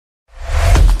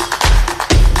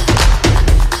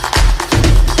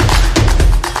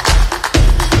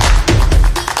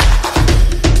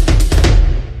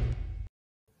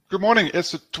Good morning.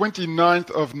 It's the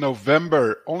 29th of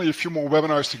November. Only a few more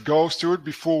webinars to go, Stuart,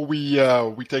 before we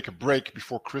take a break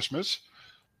before Christmas.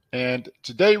 And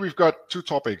today we've got two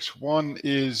topics. One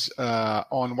is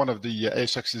on one of the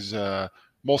ASX's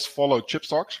most followed chip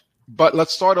stocks. But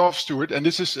let's start off, Stuart, and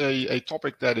this is a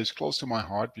topic that is close to my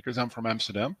heart because I'm from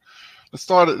Amsterdam.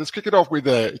 Let's kick it off with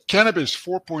Cannabis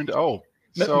 4.0.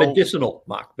 So, medicinal,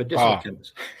 Mark. Medicinal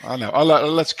cannabis. I know.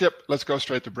 Let's go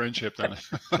straight to BrainChip then.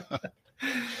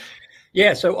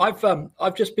 Yeah, so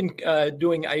I've just been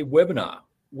doing a webinar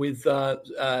with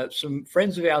some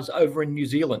friends of ours over in New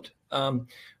Zealand.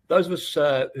 Those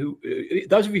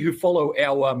of you who follow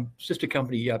our sister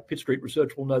company Pitt Street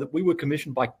Research will know that we were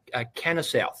commissioned by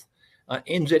Canasouth,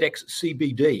 NZX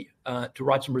CBD, to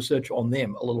write some research on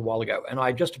them a little while ago, and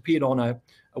I just appeared on a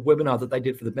webinar that they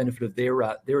did for the benefit of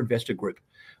their investor group.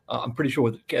 I'm pretty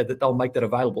sure that they'll make that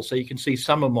available, so you can see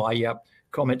some of my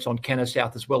comments on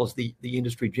Canasouth as well as the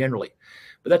industry generally.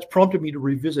 But that's prompted me to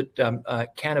revisit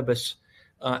cannabis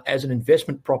as an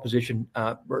investment proposition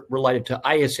related to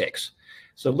ASX.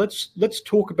 So let's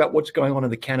talk about what's going on in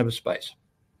the cannabis space.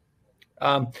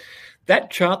 That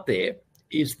chart there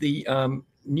is the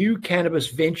New Cannabis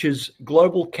Ventures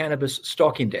Global Cannabis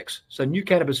Stock Index. So New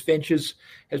Cannabis Ventures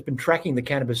has been tracking the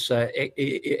cannabis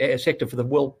sector for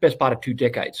the best part of 2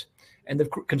 decades. And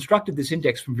they've constructed this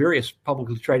index from various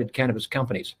publicly traded cannabis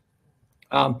companies.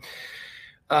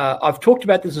 I've talked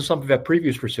about this in some of our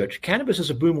previous research. Cannabis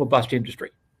is a boom or bust industry.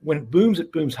 When it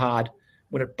booms hard.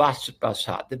 When it busts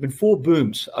hard. There have been 4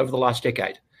 booms over the last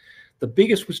decade. The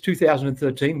biggest was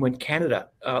 2013 when Canada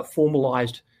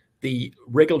formalized the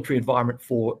regulatory environment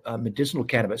for medicinal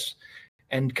cannabis,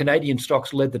 and Canadian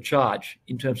stocks led the charge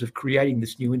in terms of creating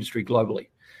this new industry globally.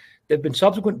 There have been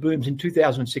subsequent booms in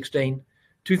 2016,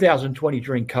 2020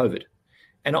 during COVID.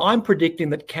 And I'm predicting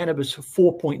that Cannabis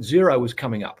 4.0 is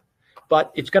coming up,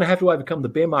 but it's going to have to overcome the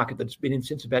bear market that's been in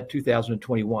since about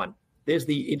 2021. There's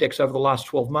the index over the last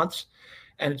 12 months,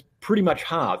 and it's pretty much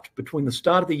halved between the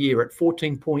start of the year at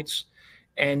 14 points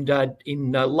and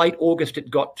in late August,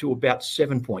 it got to about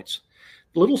 7 points.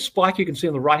 The little spike you can see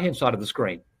on the right-hand side of the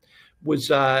screen was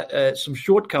some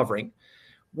short covering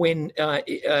when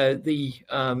the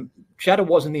chatter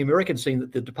was in the American scene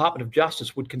that the Department of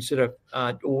Justice would consider,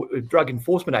 or a drug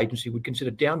enforcement agency would consider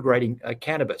downgrading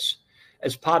cannabis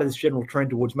as part of this general trend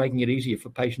towards making it easier for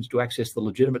patients to access the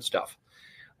legitimate stuff.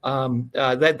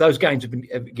 Those gains have been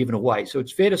given away. So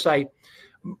it's fair to say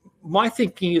my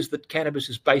thinking is that cannabis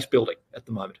is base building at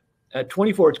the moment.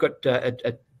 24, it's got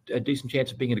a decent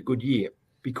chance of being in a good year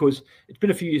because it's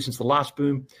been a few years since the last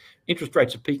boom. Interest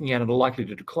rates are peaking out and are likely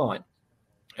to decline.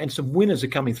 And some winners are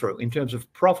coming through in terms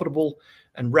of profitable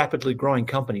and rapidly growing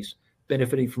companies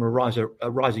benefiting from a riser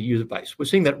user base. We're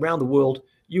seeing that around the world,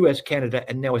 US, Canada,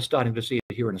 and now we're starting to see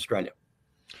it here in Australia.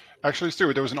 Actually,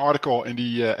 Stuart, there was an article in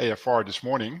the AFR this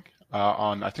morning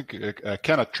on, I think,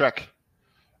 Cannatrack,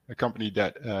 a company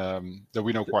that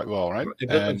we know quite well, right?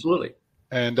 Absolutely.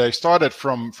 And they started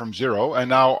from zero and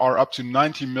now are up to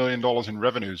 $90 million in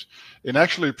revenues in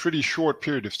actually a pretty short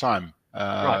period of time.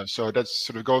 Right. So that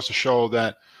sort of goes to show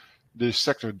that this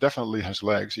sector definitely has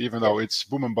legs, even though it's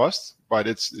boom and bust, but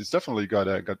it's definitely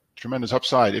got tremendous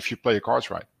upside if you play your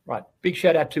cards right. Right. Big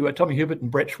shout out to Tommy Hubert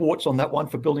and Brett Schwartz on that one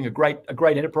for building a great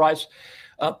enterprise,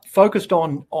 focused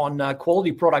on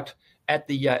quality product at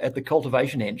the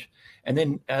cultivation edge, and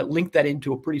then linked that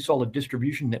into a pretty solid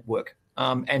distribution network,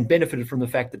 and benefited from the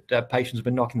fact that patients have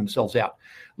been knocking themselves out.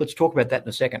 Let's talk about that in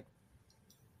a second.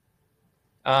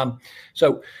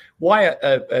 So why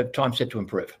a time set to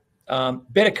improve?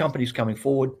 Better companies coming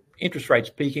forward, interest rates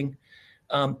peaking,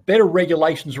 better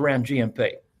regulations around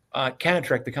GMP.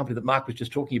 Cannatrack, the company that Mark was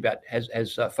just talking about,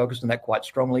 has focused on that quite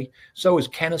strongly. So is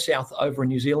Canasouth over in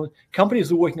New Zealand. Companies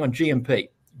that are working on GMP,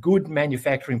 good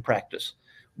manufacturing practice,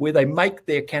 where they make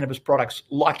their cannabis products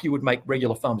like you would make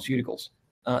regular pharmaceuticals.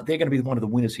 They're going to be one of the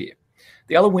winners here.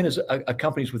 The other winners are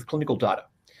companies with clinical data.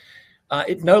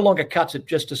 It no longer cuts it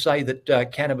just to say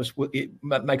that cannabis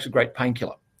makes a great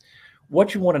painkiller.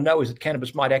 What you want to know is that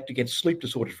cannabis might act against sleep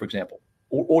disorders, for example,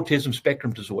 or autism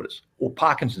spectrum disorders, or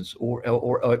Parkinson's, or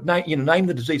name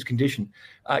the disease condition.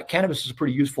 Cannabis is a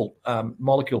pretty useful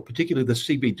molecule, particularly the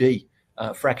CBD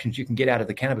fractions you can get out of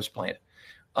the cannabis plant.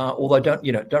 Although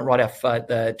don't write off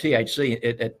the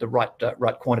THC at the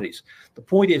right quantities. The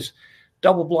point is,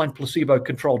 double-blind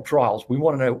placebo-controlled trials. We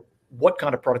want to know what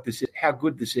kind of product this is, how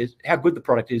good the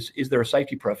product is there a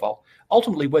safety profile?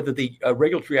 Ultimately, whether the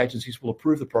regulatory agencies will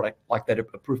approve the product like they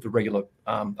approve a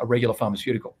regular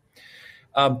pharmaceutical.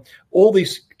 All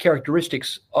these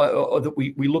characteristics that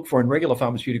we look for in regular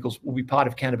pharmaceuticals will be part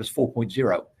of Cannabis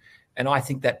 4.0, and I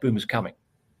think that boom is coming.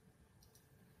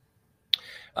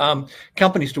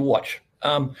 Companies to watch.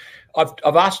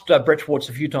 I've asked Brett Schwartz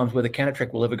a few times whether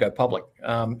Canatrek will ever go public,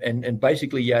 and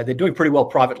basically they're doing pretty well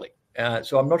privately.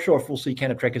 So I'm not sure if we'll see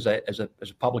Canatrek as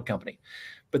a public company,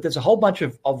 but there's a whole bunch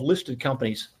of listed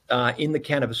companies in the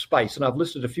cannabis space, and I've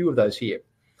listed a few of those here.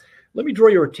 Let me draw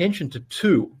your attention to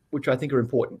two, which I think are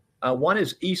important. One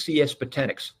is ECS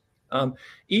Botanics.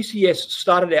 ECS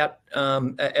started out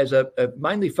as a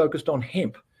mainly focused on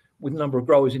hemp, with a number of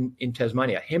growers in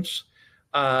Tasmania. Hemp's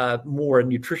more a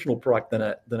nutritional product than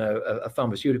a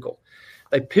pharmaceutical.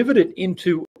 They pivoted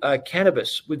into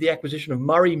cannabis with the acquisition of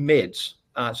Murray Meds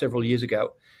several years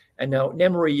ago. And now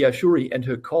Namari Shuri and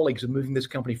her colleagues are moving this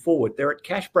company forward. They're at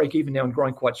cash break even now and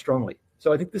growing quite strongly.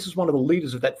 So I think this is one of the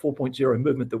leaders of that 4.0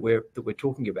 movement that we're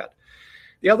talking about.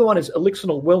 The other one is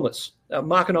Elixinol Wellness.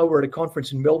 Mark and I were at a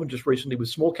conference in Melbourne just recently with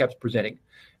small caps presenting,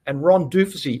 and Ron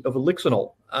Dufusy of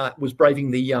Elixinol was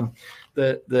braving the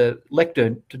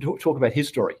lectern to talk about his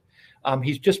story.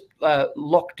 He's just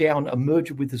locked down a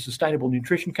merger with a sustainable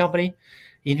nutrition company.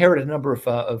 He inherited a number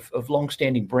of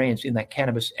long-standing brands in that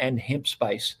cannabis and hemp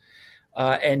space,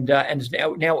 and is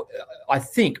now I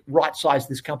think right-sized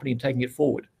this company and taking it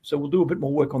forward. So we'll do a bit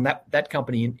more work on that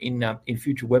company in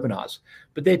future webinars.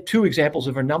 But they're two examples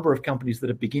of a number of companies that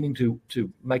are beginning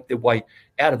to make their way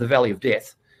out of the valley of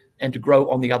death and to grow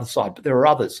on the other side. But there are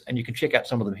others, and you can check out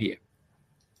some of them here.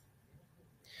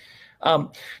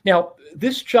 Now,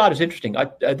 this chart is interesting.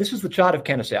 This is the chart of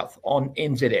Cannasouth on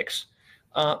NZX.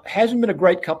 Hasn't been a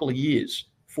great couple of years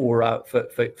for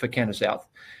Cannasouth.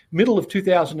 Middle of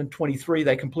 2023,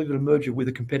 they completed a merger with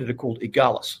a competitor called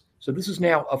Igalis. So this is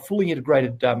now a fully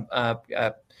integrated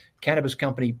cannabis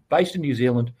company based in New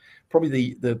Zealand,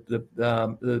 probably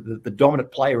the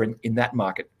dominant player in that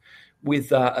market,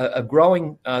 with a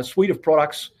growing suite of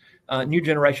products, new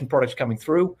generation products coming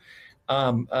through,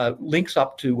 links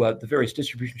up to the various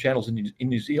distribution channels in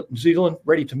New Zealand,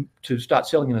 ready to start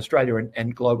selling in Australia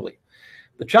and globally.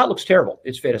 The chart looks terrible,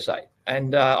 it's fair to say,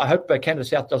 and I hope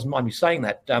Cannasouth doesn't mind me saying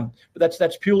that. But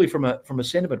that's purely from a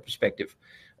sentiment perspective.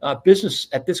 Business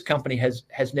at this company has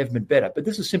never been better, but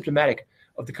this is symptomatic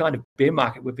of the kind of bear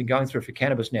market we've been going through for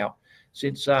cannabis now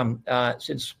since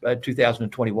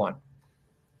 2021.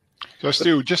 So,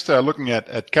 Stu, just looking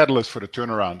at catalysts for the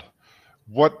turnaround,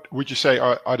 what would you say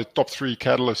are the top three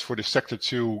catalysts for the sector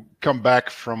to come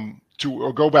back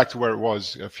or go back to where it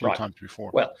was a few times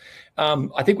before? Well,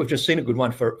 I think we've just seen a good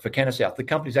one for Cannasouth. The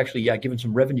company's actually given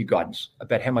some revenue guidance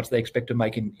about how much they expect to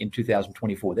make in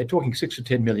 2024. They're talking 6 to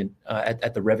 10 million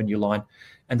at the revenue line,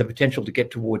 and the potential to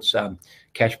get towards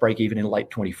cash break even in late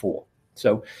 24.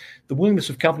 So the willingness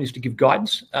of companies to give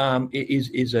guidance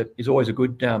is always a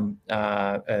good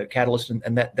catalyst,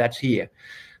 and that's here.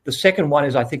 The second one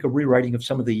is, I think, a re-rating of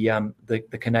some of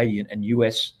the Canadian and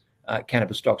US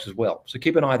cannabis stocks as well. So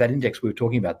keep an eye on that index we were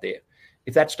talking about there.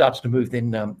 If that starts to move,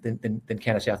 then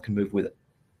Cannasouth can move with it.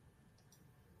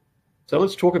 So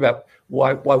let's talk about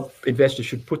why investors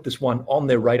should put this one on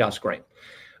their radar screen.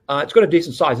 It's got a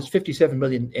decent size. It's 57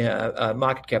 million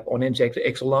market cap on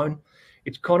NZX alone.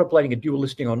 It's contemplating a dual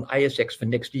listing on ASX for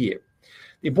next year.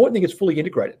 The important thing is fully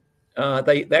integrated.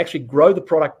 They actually grow the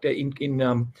product in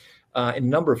a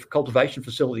number of cultivation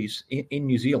facilities in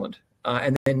New Zealand,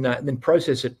 and then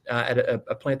process it at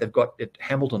a plant they've got at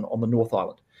Hamilton on the North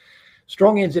Island.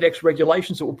 Strong NZX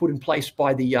regulations that were put in place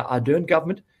by the Ardern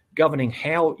government, governing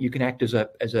how you can act as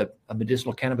a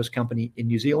medicinal cannabis company in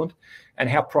New Zealand and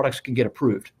how products can get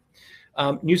approved.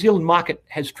 New Zealand market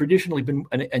has traditionally been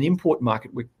an import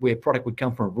market where product would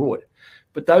come from abroad,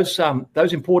 but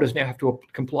those importers now have to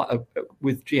comply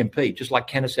with GMP, just like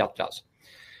Cannasouth does.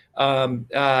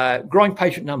 Growing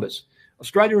patient numbers.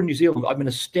 Australia and New Zealand, I've been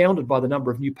astounded by the number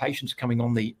of new patients coming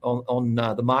on the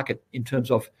market in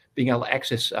terms of being able to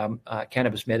access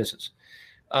cannabis medicines.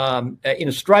 In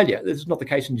Australia, this is not the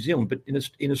case in New Zealand, but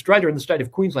in Australia and the state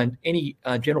of Queensland, any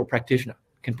general practitioner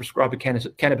can prescribe a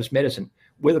cannabis medicine,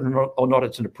 whether or not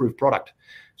it's an approved product,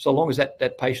 so long as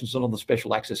that patient's not on the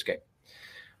special access scheme.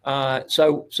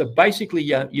 So basically,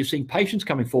 you're seeing patients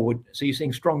coming forward, so you're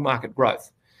seeing strong market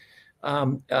growth.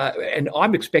 And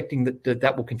I'm expecting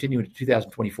that will continue into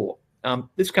 2024.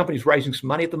 This company is raising some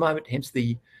money at the moment, hence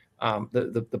the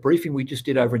briefing we just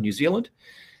did over in New Zealand.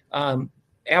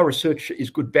 Our research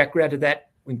is good background to that.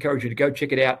 We encourage you to go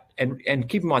check it out. And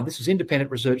keep in mind, this is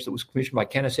independent research that was commissioned by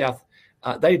Cannasouth.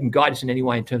 They didn't guide us in any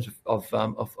way in terms of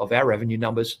our revenue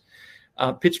numbers.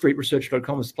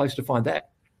 PittStreetResearch.com is the place to find that.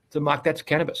 So, Mark, that's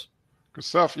cannabis. Good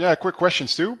stuff. Yeah, quick question,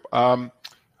 Stu.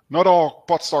 Not all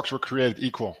pot stocks were created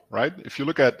equal, right? If you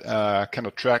look at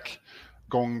Cannatrak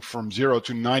going from 0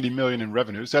 to 90 million in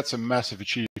revenues, that's a massive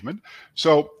achievement. statement.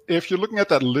 So if you're looking at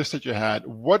that list that you had,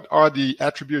 what are the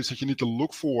attributes that you need to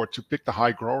look for to pick the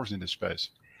high growers in this space?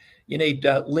 You need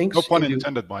links. No pun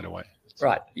intended, by the way.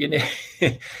 Right. You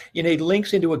need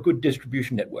links into a good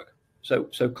distribution network. So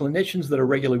clinicians that are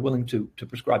regularly willing to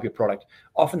prescribe your product,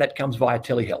 often that comes via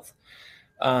telehealth.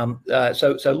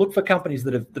 So look for companies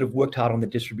that have worked hard on the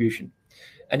distribution,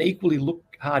 and equally look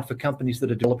hard for companies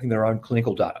that are developing their own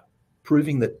clinical data,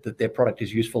 proving that their product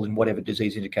is useful in whatever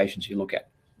disease indications you look at.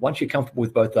 Once you're comfortable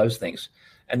with both those things,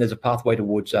 and there's a pathway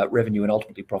towards revenue and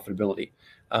ultimately profitability,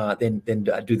 then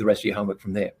do the rest of your homework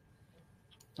from there.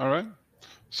 All right,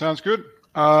 sounds good.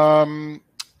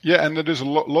 Yeah, and there's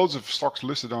loads of stocks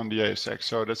listed on the ASX,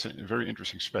 so that's a very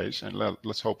interesting space. And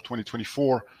let's hope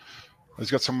 2024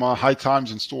 has got some high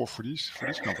times in store for these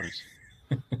companies.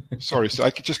 Sorry, so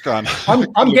I just can't.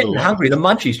 I'm getting hungry. The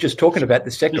munchies just talking about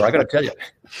this sector. I got to tell you.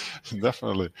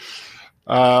 Definitely.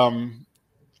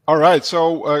 All right,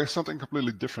 so something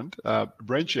completely different.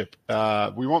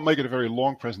 BrainChip. We won't make it a very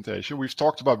long presentation. We've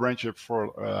talked about BrainChip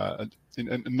for a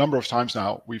number of times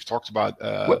now. We've talked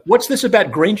about. What's this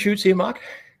about green shoots here, Mark?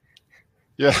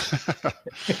 Yeah.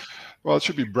 Well, it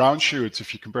should be brown shoots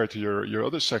if you compare it to your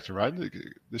other sector, right?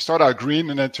 They start out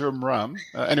green and then turn brown.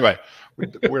 Anyway,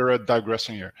 we're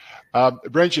digressing here.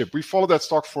 BrainChip, we followed that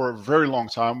stock for a very long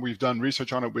time. We've done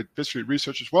research on it with Pitt Street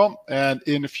Research as well. And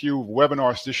in a few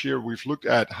webinars this year, we've looked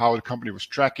at how the company was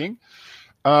tracking.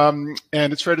 And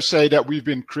it's fair to say that we've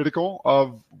been critical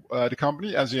of the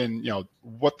company, as in,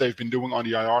 what they've been doing on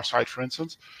the IR side, for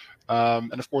instance.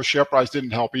 And of course, share price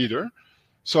didn't help either.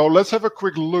 So let's have a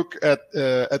quick look at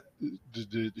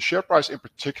the share price in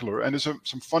particular, and there's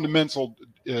some fundamental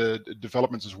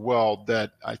developments as well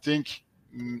that I think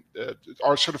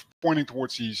are sort of pointing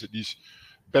towards these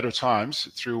better times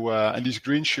through and these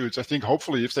green shoots. I think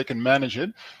hopefully if they can manage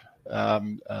it,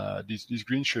 these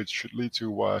green shoots should lead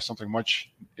to something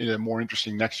much more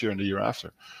interesting next year and the year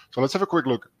after. So let's have a quick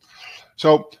look.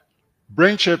 So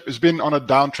BrainChip has been on a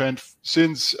downtrend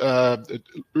since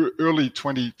early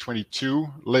 2022,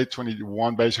 late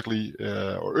 21 basically,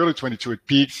 or early 22 it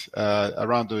peaked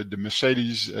around the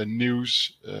Mercedes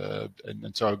news,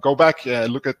 and so go back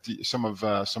and look at some of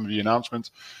the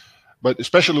announcements, but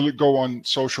especially go on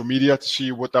social media to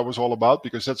see what that was all about,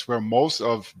 because that's where most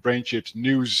of BrainChip's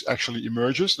news actually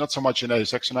emerges, not so much in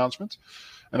ASX announcements.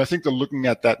 And I think they're looking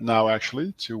at that now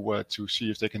actually to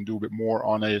see if they can do a bit more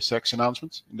on ASX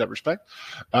announcements in that respect.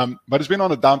 But it's been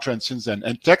on a downtrend since then,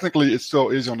 and technically it still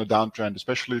is on a downtrend,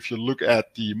 especially if you look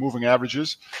at the moving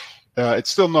averages.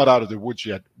 It's still not out of the woods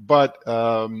yet, but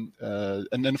and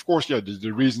then of course,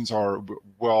 the reasons are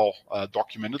well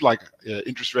documented, like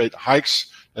interest rate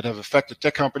hikes that have affected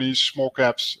tech companies, small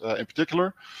caps in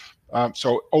particular.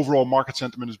 So overall market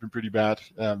sentiment has been pretty bad.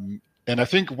 And I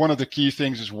think one of the key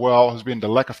things as well has been the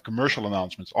lack of commercial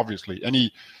announcements. Obviously,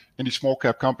 any small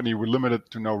cap company with limited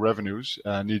to no revenues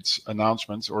needs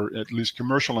announcements, or at least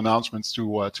commercial announcements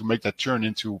to make that turn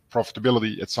into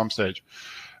profitability at some stage.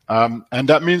 And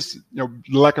that means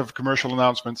lack of commercial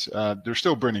announcements. They're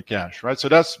still burning cash, right? So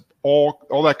that's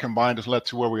all that combined has led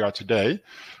to where we are today.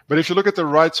 But if you look at the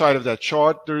right side of that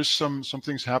chart, there's some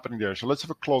things happening there. So let's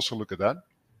have a closer look at that.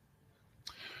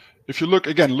 If you look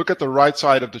at the right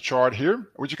side of the chart here,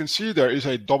 what you can see there is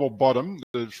a double bottom.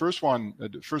 The first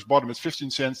bottom is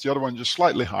 15 cents, the other one just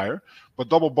slightly higher. But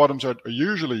double bottoms are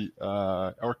usually,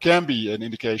 or can be, an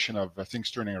indication of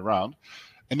things turning around.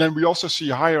 And then we also see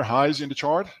higher highs in the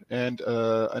chart and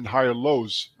higher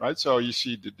lows, right? So you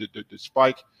see the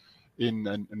spike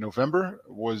in November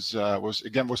was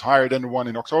higher than the one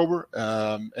in October,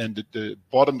 and the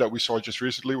bottom that we saw just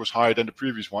recently was higher than the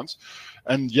previous ones.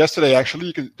 And yesterday,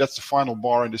 actually, that's the final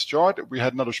bar in this chart. We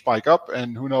had another spike up,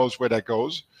 and who knows where that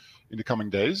goes in the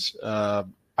coming days.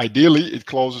 Ideally, it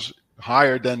closes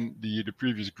higher than the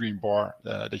previous green bar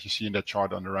that you see in that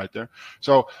chart on the right there.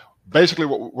 So basically,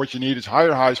 what you need is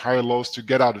higher highs, higher lows to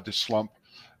get out of this slump.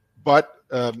 But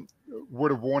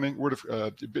word of warning,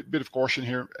 a bit of caution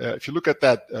here. If you look at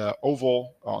that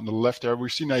oval on the left there,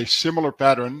 we've seen a similar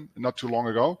pattern not too long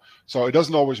ago. So it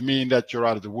doesn't always mean that you're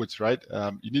out of the woods, right?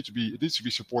 It needs to be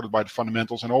supported by the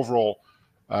fundamentals, and overall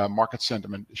market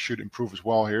sentiment should improve as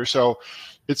well here. So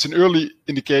it's an early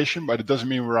indication, but it doesn't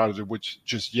mean we're out of the woods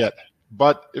just yet.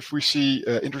 But if we see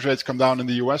interest rates come down in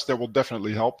the US, that will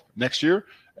definitely help next year.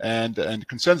 And the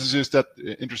consensus is that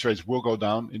interest rates will go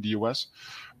down in the US.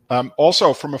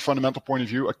 Also, from a fundamental point of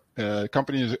view, a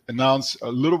company has announced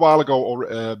a little while ago,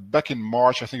 or back in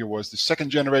March, I think it was, the second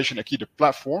generation Akida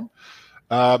platform.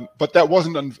 But that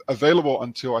wasn't available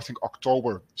until I think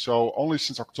October. So only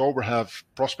since October have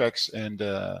prospects and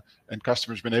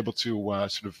customers been able to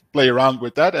sort of play around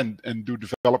with that and do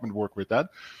development work with that.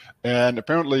 And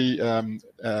apparently,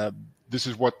 this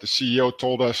is what the CEO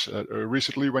told us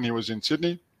recently when he was in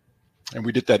Sydney. And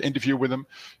we did that interview with him.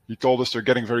 He told us they're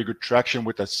getting very good traction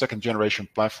with that second generation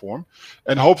platform.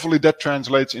 And hopefully that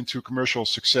translates into commercial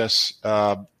success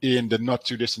in the not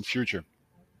too distant future.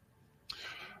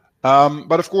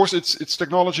 But of course, it's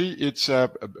technology. It's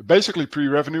basically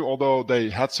pre-revenue, although they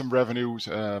had some revenues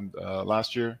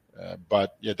last year.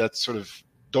 But yeah, that's sort of,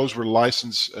 those were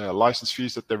license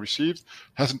fees that they received.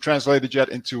 Hasn't translated yet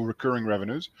into recurring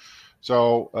revenues.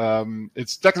 So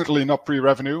it's technically not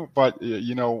pre-revenue, but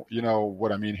you know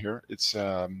what I mean here. It's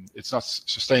not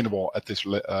sustainable at this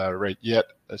rate yet.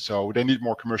 So they need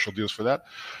more commercial deals for that.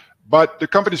 But the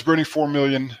company's burning $4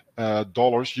 million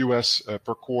US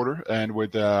per quarter, and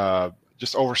with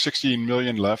just over 16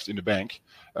 million left in the bank.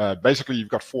 Basically, you've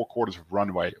got 4 quarters of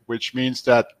runway, which means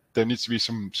that there needs to be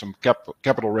some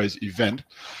capital raise event.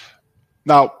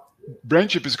 Now,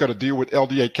 BrainChip has got a deal with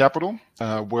LDA Capital,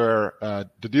 where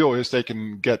the deal is they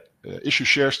can get issue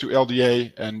shares to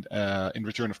LDA, and in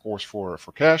return, of course, for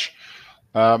cash.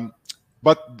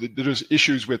 But there's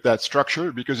issues with that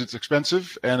structure because it's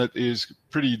expensive and it is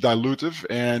pretty dilutive.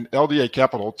 And LDA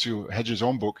Capital, to hedge his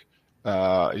own book,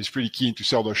 is pretty keen to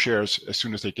sell those shares as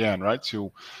soon as they can, right?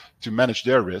 To manage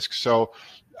their risk. So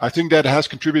I think that has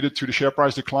contributed to the share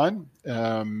price decline.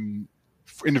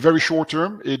 In the very short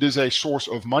term, it is a source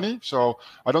of money. So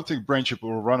I don't think BrainChip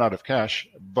will run out of cash.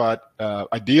 But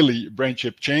ideally,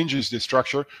 BrainChip changes the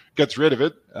structure, gets rid of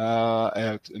it,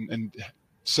 and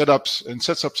sets up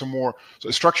some more, so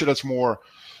a structure that's more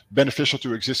beneficial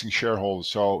to existing shareholders.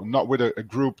 So not with a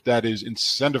group that is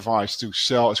incentivized to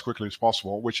sell as quickly as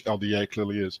possible, which LDA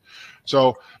clearly is.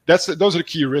 So those are the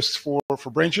key risks for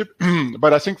BrainChip.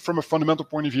 But I think from a fundamental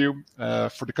point of view,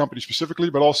 for the company specifically,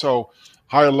 but also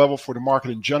higher level for the market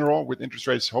in general, with interest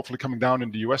rates hopefully coming down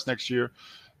in the US next year.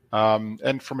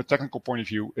 And from a technical point of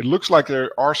view, it looks like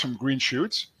there are some green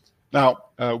shoots. Now,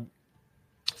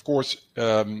 of course,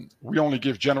 we only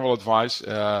give general advice,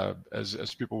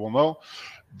 as people will know.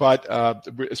 But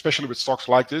especially with stocks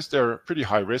like this, they're pretty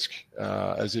high risk,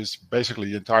 as is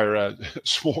basically the entire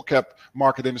small cap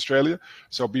market in Australia.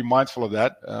 So be mindful of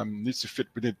that. Needs to fit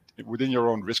within your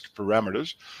own risk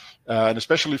parameters. And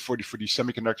especially for the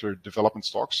semiconductor development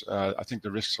stocks, I think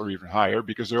the risks are even higher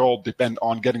because they all depend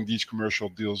on getting these commercial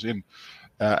deals in.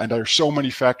 And there are so many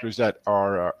factors that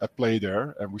are at play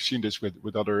there. And we've seen this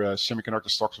with other semiconductor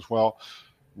stocks as well,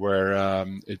 where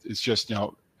it's just,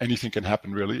 anything can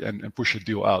happen really and push a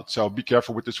deal out. So be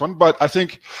careful with this one. But I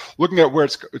think looking at where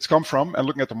it's come from and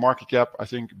looking at the market cap, I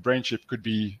think BrainChip could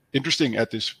be interesting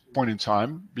at this point in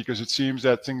time because it seems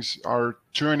that things are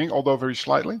turning, although very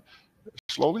slowly,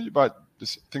 but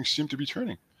things seem to be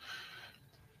turning.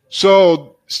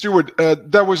 So, Stuart,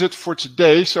 that was it for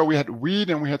today. So we had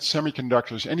weed and we had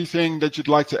semiconductors. Anything that you'd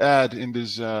like to add in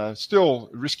this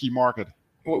still risky market?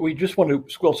 Well, we just want to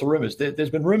squelch the rumours.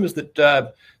 There's been rumours that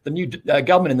the new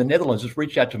government in the Netherlands has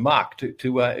reached out to Mark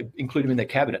to include him in their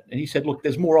cabinet. And he said, look,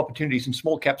 there's more opportunities in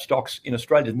small cap stocks in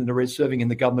Australia than there is serving in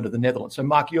the government of the Netherlands. So,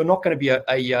 Mark, you're not going to be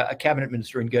a cabinet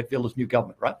minister in Geert Wilder's new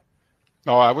government, right?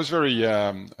 No, I was very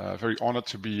honoured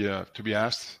to be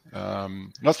asked.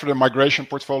 Not for the migration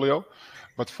portfolio,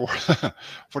 but for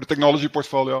the technology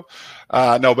portfolio.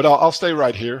 No, but I'll stay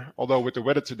right here. Although with the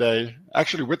weather today,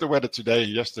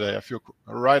 yesterday, I feel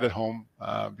right at home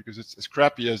because it's as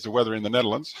crappy as the weather in the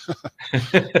Netherlands.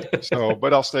 So,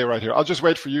 but I'll stay right here. I'll just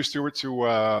wait for you, Stuart,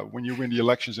 to when you win the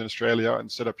elections in Australia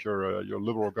and set up your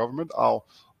Liberal government. I'll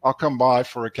come by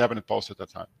for a cabinet post at that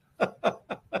time.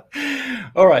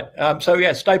 All right. So,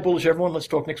 yeah, stay bullish, everyone. Let's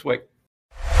talk next week.